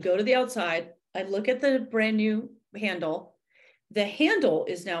 I go to the outside. I look at the brand new handle. The handle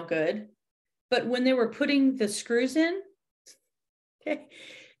is now good. But when they were putting the screws in, okay,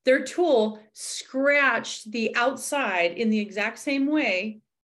 their tool scratched the outside in the exact same way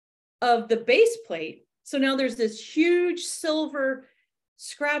of the base plate. So now there's this huge silver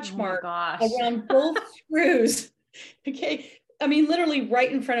scratch mark around both screws. Okay. I mean, literally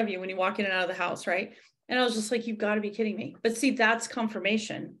right in front of you when you walk in and out of the house, right? And I was just like, you've got to be kidding me. But see, that's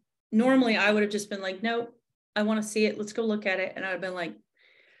confirmation. Normally I would have just been like, nope, I want to see it. Let's go look at it. And I'd have been like,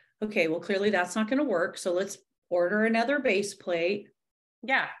 okay, well, clearly that's not going to work. So let's order another base plate.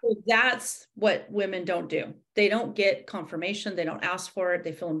 Yeah. So that's what women don't do. They don't get confirmation. They don't ask for it.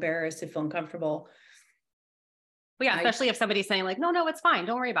 They feel embarrassed. They feel uncomfortable. But yeah, especially if somebody's saying like, no, it's fine.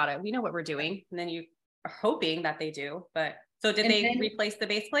 Don't worry about it. We know what we're doing. And then you are hoping that they do. But so did they replace the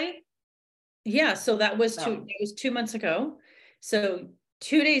base plate? Yeah. So that was 2 months ago. So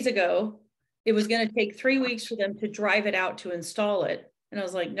 2 days ago, it was going to take 3 weeks for them to drive it out to install it. And I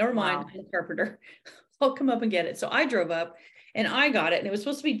was like, never mind, I'm a carpenter. I'll come up and get it. So I drove up and I got it. And it was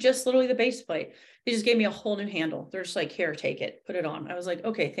supposed to be just literally the base plate. They just gave me a whole new handle. They're just like, here, take it, put it on. I was like,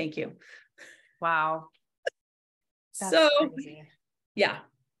 okay, thank you. Wow. That's crazy. Yeah.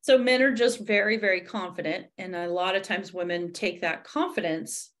 So men are just very, very confident. And a lot of times women take that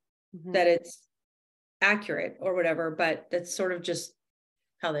confidence that it's accurate or whatever, but that's sort of just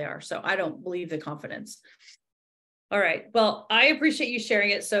how they are. So I don't believe the confidence. All right. Well, I appreciate you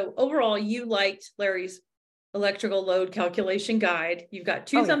sharing it. So overall, you liked Larry's electrical load calculation guide. You've got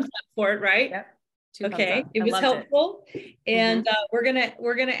two thumbs up for it, right? Yep. Okay, it was helpful. And we're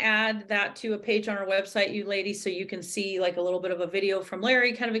gonna add that to a page on our website, you ladies, so you can see like a little bit of a video from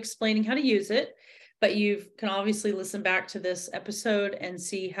Larry kind of explaining how to use it. But you can obviously listen back to this episode and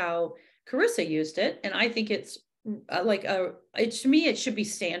see how Carisa used it. And I think it's to me, it should be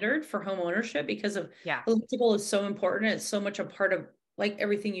standard for home ownership because of electrical is so important. It's so much a part of like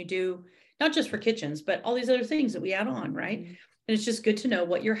everything you do, not just for kitchens, but all these other things that we add on, right? And it's just good to know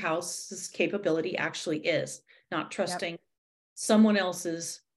what your house's capability actually is, not trusting someone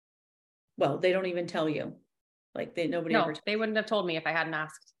else's. Well, they don't even tell you. Like they wouldn't have told me if I hadn't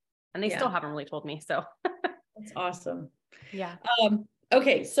asked. And they still haven't really told me. So that's awesome. Yeah.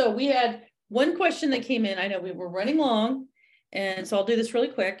 Okay. So we had one question that came in. I know we were running long, and so I'll do this really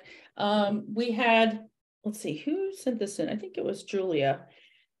quick. We had, let's see, who sent this in? I think it was Julia.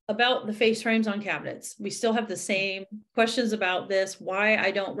 About the face frames on cabinets. We still have the same questions about this, why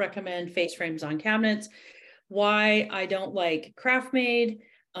I don't recommend face frames on cabinets, why I don't like KraftMaid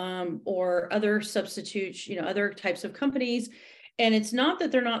or other substitutes, other types of companies. And it's not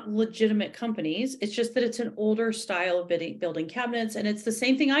that they're not legitimate companies. It's just that it's an older style of building cabinets. And it's the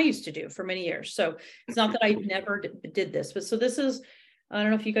same thing I used to do for many years. So it's not that I never did this, but so this is, I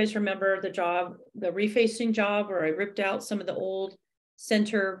don't know if you guys remember the refacing job where I ripped out some of the old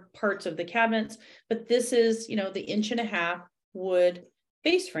center parts of the cabinets, but this is, the 1.5-inch wood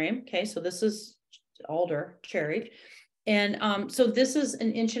base frame. Okay. So this is alder cherry. And so this is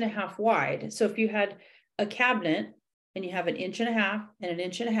 1.5 inches wide. So if you had a cabinet and you have 1.5 inches and 1.5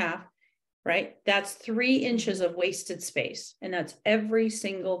 inches, right? That's 3 inches of wasted space. And that's every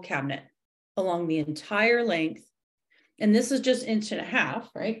single cabinet along the entire length. And this is just 1.5 inches,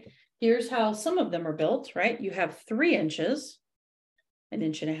 right? Here's how some of them are built, right? You have 3 inches, 1.5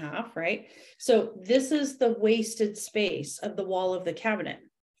 inches, right? So this is the wasted space of the wall of the cabinet.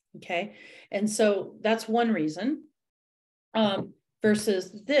 Okay. And so that's one reason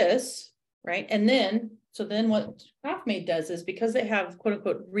versus this, right? And then what KraftMaid does is because they have quote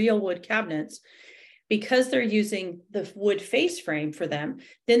unquote real wood cabinets, because they're using the wood face frame for them,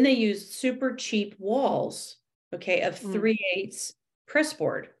 then they use super cheap walls, okay, of 3/8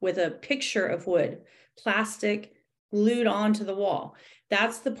 pressboard with a picture of wood, plastic glued onto the wall.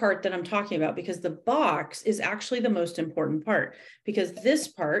 That's the part that I'm talking about, because the box is actually the most important part, because this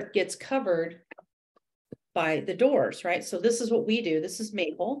part gets covered by the doors, right? So this is what we do. This is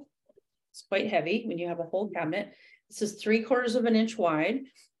maple. It's quite heavy when you have a whole cabinet. This is 3/4 inch wide.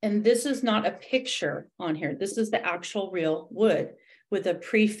 And this is not a picture on here. This is the actual real wood with a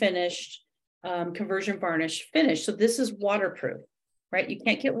pre-finished conversion varnish finish. So this is waterproof, right? You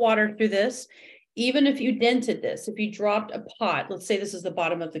can't get water through this. Even if you dented this, if you dropped a pot, let's say this is the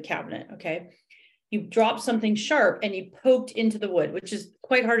bottom of the cabinet, okay? You dropped something sharp and you poked into the wood, which is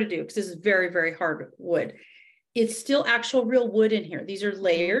quite hard to do because this is very, very hard wood. It's still actual real wood in here. These are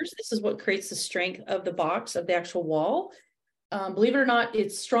layers. This is what creates the strength of the box, of the actual wall. Believe it or not,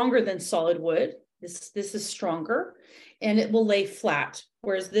 it's stronger than solid wood. This is stronger and it will lay flat,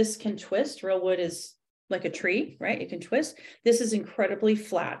 whereas this can twist. Real wood is like a tree, right? It can twist. This is incredibly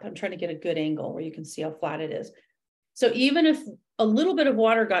flat. I'm trying to get a good angle where you can see how flat it is. So even if a little bit of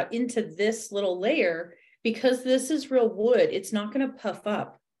water got into this little layer, because this is real wood, it's not going to puff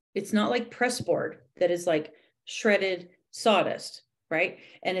up. It's not like pressboard that is like shredded sawdust, right?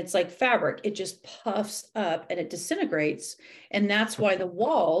 And it's like fabric. It just puffs up and it disintegrates. And that's why the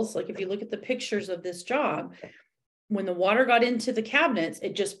walls, like if you look at the pictures of this job, when the water got into the cabinets,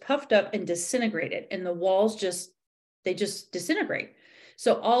 it just puffed up and disintegrated. And the walls they just disintegrate.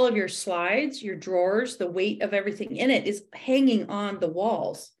 So all of your slides, your drawers, the weight of everything in it is hanging on the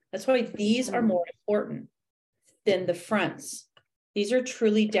walls. That's why these are more important than the fronts. These are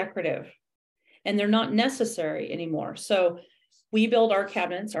truly decorative and they're not necessary anymore. So we build our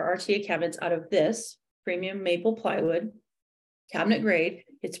cabinets, our RTA cabinets, out of this premium maple plywood, cabinet grade.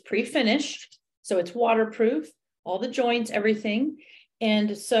 It's pre-finished, so it's waterproof, all the joints, everything.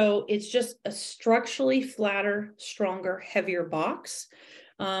 And so it's just a structurally flatter, stronger, heavier box.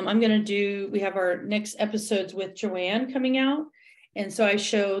 We have our next episodes with Joanne coming out. And so I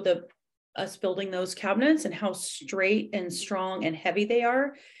show us building those cabinets and how straight and strong and heavy they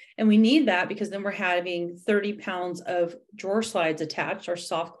are. And we need that because then we're having 30 pounds of drawer slides attached, our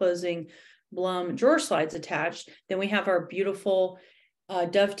soft closing Blum drawer slides attached. Then we have our beautiful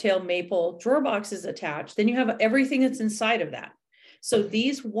dovetail maple drawer boxes attached. Then you have everything that's inside of that. So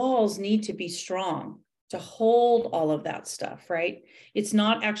these walls need to be strong to hold all of that stuff, right? It's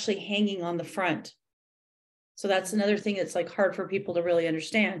not actually hanging on the front. So that's another thing that's like hard for people to really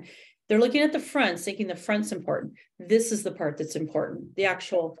understand. They're looking at the fronts, thinking the front's important. This is the part that's important. The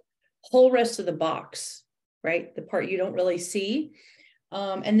actual whole rest of the box, right? The part you don't really see.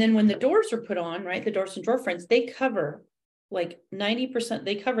 And then when the doors are put on, right? The doors and drawer fronts, they cover like 90%,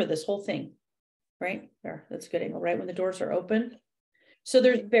 they cover this whole thing, right? There, that's a good angle, right? When the doors are open. So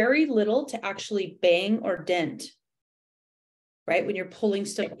there's very little to actually bang or dent, right? When you're pulling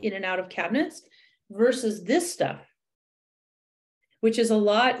stuff in and out of cabinets versus this stuff, which is a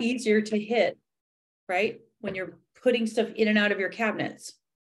lot easier to hit, right? When you're putting stuff in and out of your cabinets.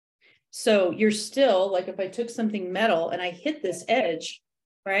 So you're still, like if I took something metal and I hit this edge,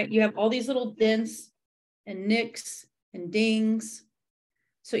 right? You have all these little dents and nicks and dings.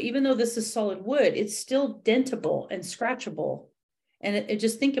 So even though this is solid wood, it's still dentable and scratchable. And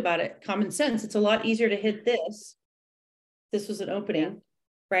just think about it, common sense. It's a lot easier to hit this. This was an opening,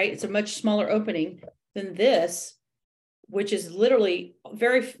 right? It's a much smaller opening than this, which is literally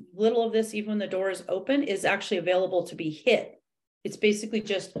very little of this, even when the door is open, is actually available to be hit. It's basically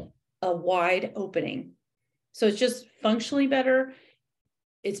just a wide opening. So it's just functionally better.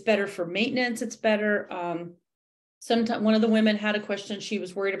 It's better for maintenance. It's better. Sometimes one of the women had a question. She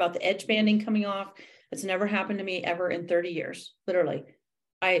was worried about the edge banding coming off. It's never happened to me ever in 30 years, literally.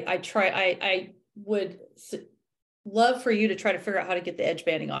 I would love for you to try to figure out how to get the edge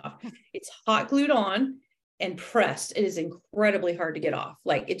banding off. It's hot glued on and pressed. It is incredibly hard to get off.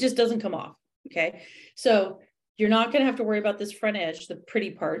 Like it just doesn't come off. Okay. So you're not going to have to worry about this front edge, the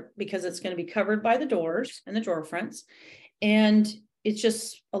pretty part, because it's going to be covered by the doors and the drawer fronts. And it's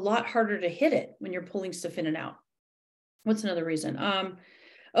just a lot harder to hit it when you're pulling stuff in and out. What's another reason?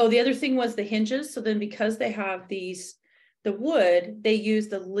 Oh, the other thing was the hinges. So then because they have the wood, they use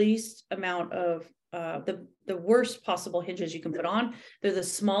the least amount of the worst possible hinges you can put on. They're the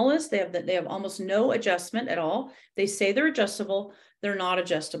smallest. They have almost no adjustment at all. They say they're adjustable. They're not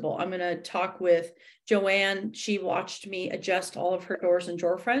adjustable. I'm going to talk with Joanne. She watched me adjust all of her doors and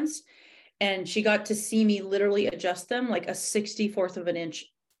drawer fronts, and she got to see me literally adjust them like a 64th of an inch,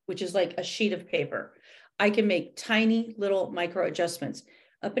 which is like a sheet of paper. I can make tiny little micro adjustments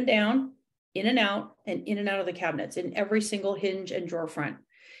up and down, in and out of the cabinets in every single hinge and drawer front.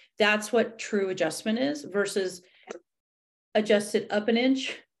 That's what true adjustment is versus adjust it up an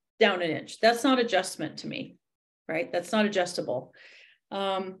inch, down an inch. That's not adjustment to me, right? That's not adjustable.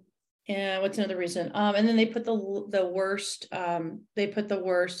 And what's another reason? And then they put the worst,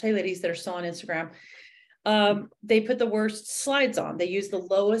 hey ladies that are still on Instagram, they put the worst slides on. They use the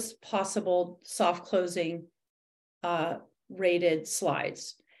lowest possible soft closing rated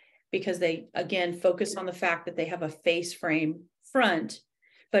slides because they, again, focus on the fact that they have a face frame front,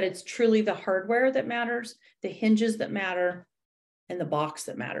 but it's truly the hardware that matters, the hinges that matter, and the box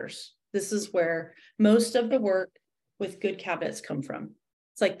that matters. This is where most of the work with good cabinets come from.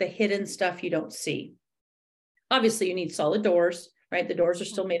 It's like the hidden stuff you don't see. Obviously, you need solid doors, right? The doors are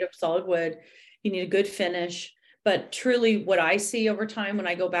still made of solid wood. You need a good finish. But truly what I see over time when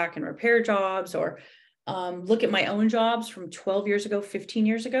I go back and repair jobs or look at my own jobs from 12 years ago, 15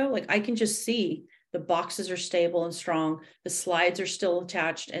 years ago, like I can just see The boxes are stable and strong. The slides are still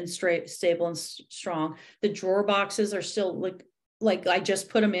attached and straight, stable and strong. The drawer boxes are still like I just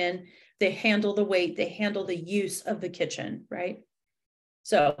put them in. They handle the weight. They handle the use of the kitchen, right?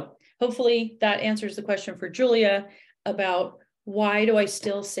 So hopefully that answers the question for Julia about why do I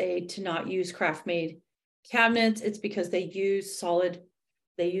still say to not use craft made cabinets? It's because they use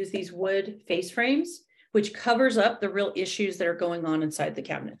these wood face frames, which covers up the real issues that are going on inside the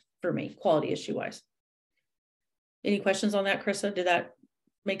cabinet for me, quality issue wise. Any questions on that, Carisa? Did that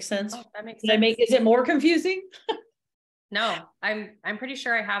make sense? Oh, that makes sense. Is it more confusing? No, I'm pretty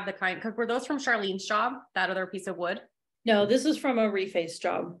sure I have the kind, because were those from Charlene's job, that other piece of wood? No, this is from a reface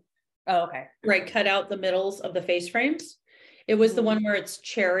job. Oh, okay. Right, cut out the middles of the face frames. It was the one where it's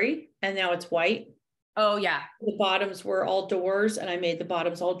cherry and now it's white. Oh yeah. The bottoms were all doors and I made the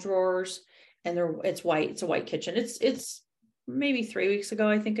bottoms all drawers, and it's white. It's a white kitchen. It's maybe 3 weeks ago.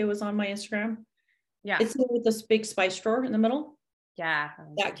 I think it was on my Instagram. Yeah. It's with this big spice drawer in the middle. Yeah.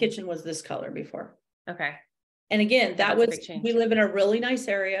 That kitchen was this color before. Okay. And again, we live in a really nice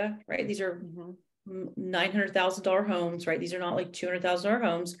area, right? These are $900,000 homes, right? These are not like $200,000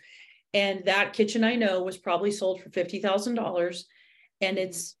 homes. And that kitchen I know was probably sold for $50,000, and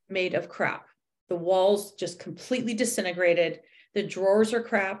it's made of crap. The walls just completely disintegrated. The drawers are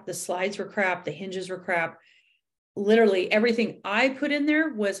crap. The slides were crap. The hinges were crap. Literally everything I put in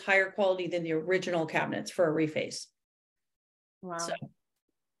there was higher quality than the original cabinets for a reface. Wow. So,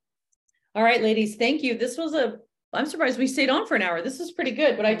 all right, ladies, thank you. I'm surprised we stayed on for an hour. This was pretty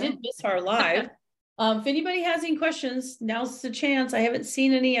good, but I did miss our live. If anybody has any questions, now's the chance. I haven't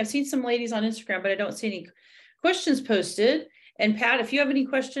seen any. I've seen some ladies on Instagram, but I don't see any questions posted. And Pat, if you have any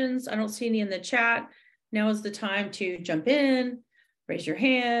questions, I don't see any in the chat. Now is the time to jump in, raise your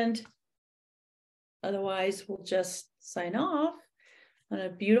hand. Otherwise, we'll just sign off on a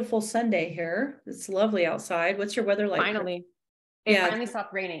beautiful Sunday here. It's lovely outside. What's your weather like? Finally. It finally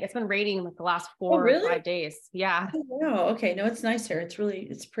stopped raining. It's been raining like the last 4 or 5 days. Yeah. Oh, wow. Okay. No, it's nice here.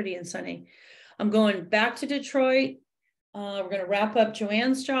 It's pretty and sunny. I'm going back to Detroit. We're going to wrap up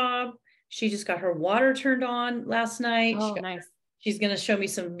Joanne's job. She just got her water turned on last night. Oh, nice. She's going to show me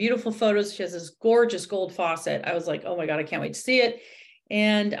some beautiful photos. She has this gorgeous gold faucet. I was like, oh my God, I can't wait to see it.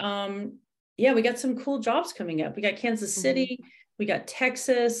 And yeah, we got some cool jobs coming up. We got Kansas City, we got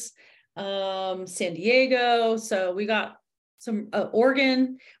Texas, San Diego. So we got some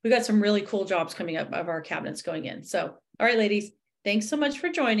Oregon. We got some really cool jobs coming up of our cabinets going in. So, all right, ladies, thanks so much for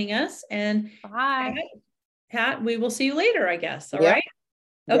joining us. And bye. Pat, we will see you later, I guess. All right.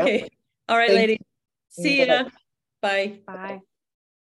 Okay. All right, ladies. See ya. Bye. Bye.